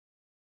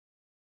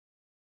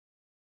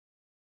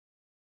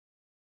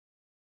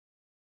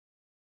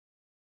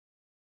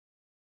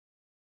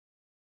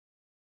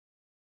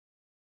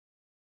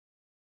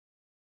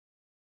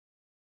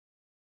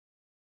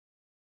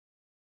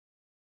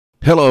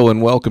Hello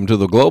and welcome to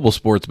the Global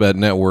Sports Bet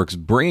Network's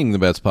Bringing the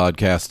Bets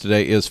podcast.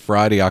 Today is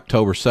Friday,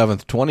 October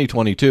 7th,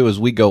 2022, as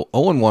we go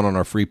 0-1 on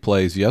our free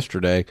plays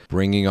yesterday,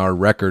 bringing our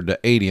record to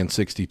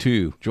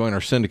 80-62. Join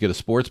our syndicate of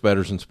sports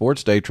bettors and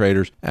sports day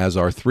traders as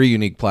our three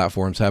unique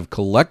platforms have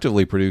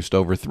collectively produced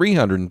over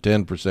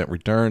 310%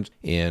 returns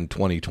in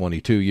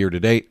 2022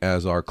 year-to-date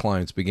as our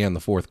clients began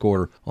the fourth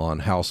quarter on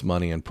house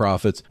money and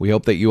profits. We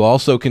hope that you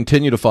also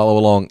continue to follow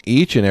along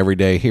each and every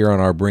day here on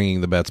our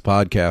Bringing the Bets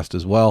podcast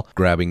as well,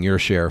 grabbing your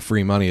share of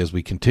free money as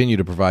we continue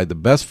to provide the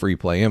best free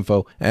play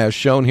info as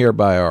shown here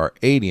by our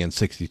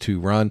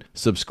 80-62 run.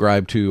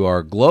 Subscribe to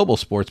our Global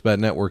Sports Bet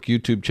Network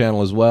YouTube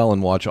channel as well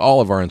and watch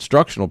all of our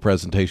instructional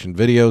presentation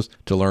videos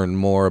to learn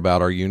more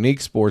about our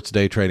unique sports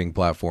day trading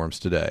platforms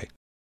today.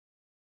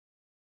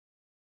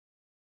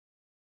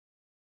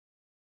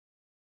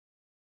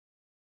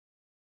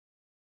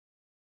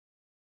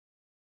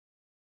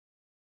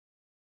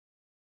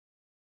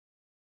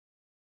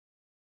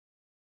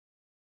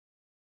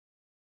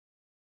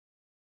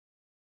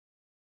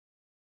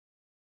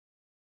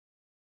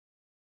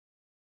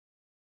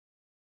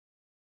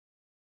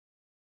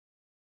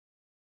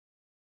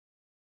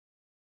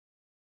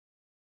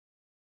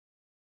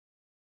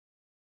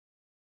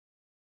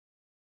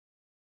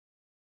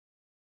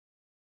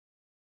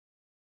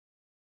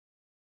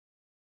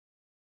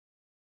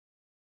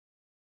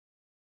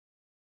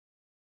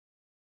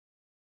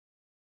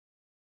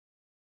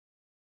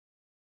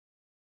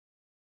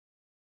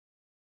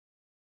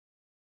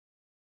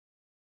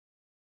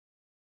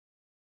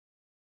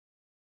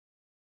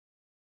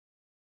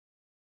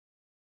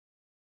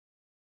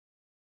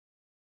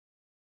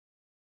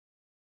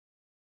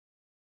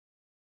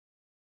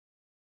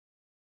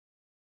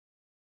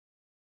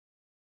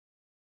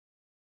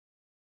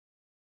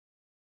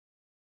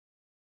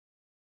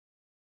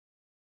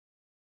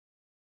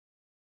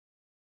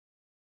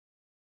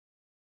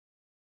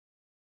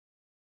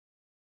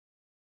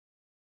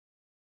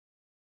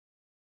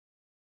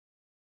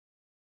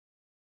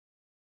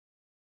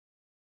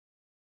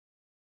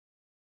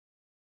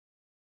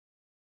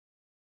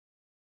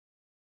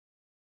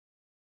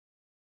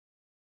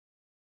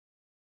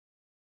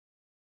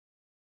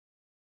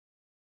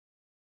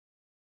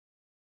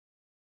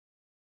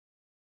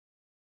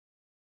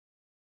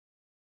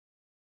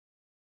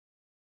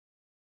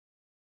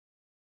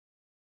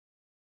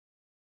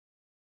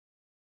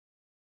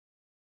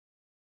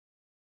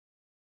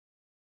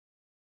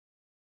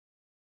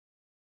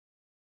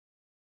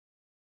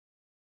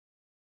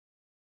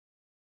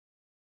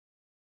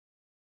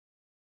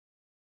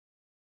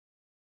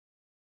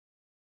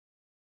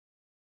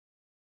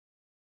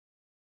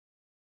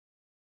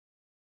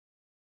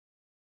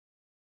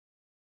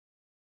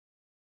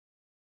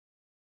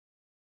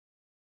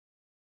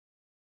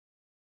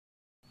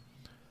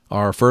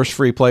 Our first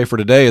free play for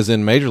today is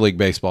in Major League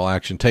Baseball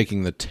action,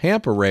 taking the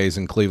Tampa Rays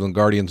and Cleveland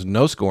Guardians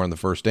no score in the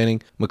first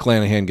inning.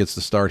 McClanahan gets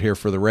the start here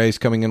for the Rays,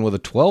 coming in with a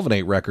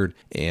 12-8 record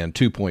and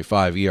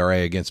 2.5 ERA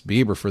against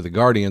Bieber for the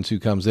Guardians, who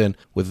comes in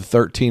with a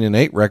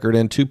 13-8 record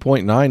and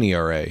 2.9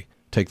 ERA.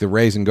 Take the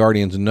Rays and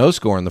Guardians no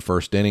score in the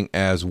first inning,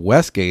 as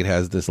Westgate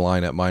has this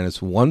line at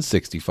minus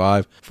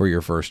 165 for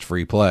your first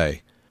free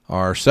play.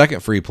 Our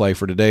second free play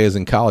for today is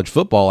in college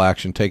football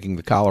action, taking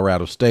the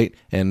Colorado State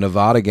and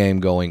Nevada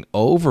game going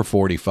over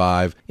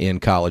 45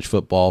 in college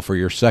football for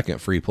your second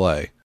free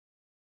play.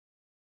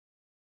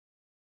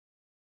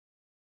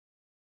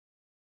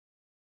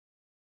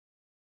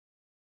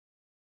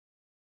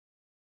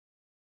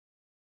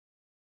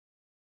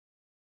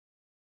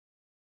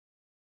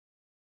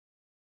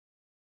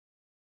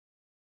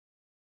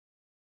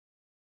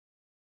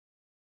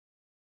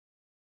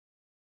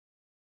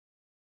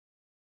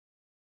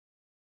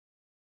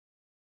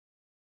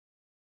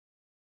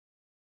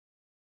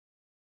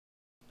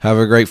 Have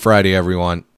a great Friday, everyone.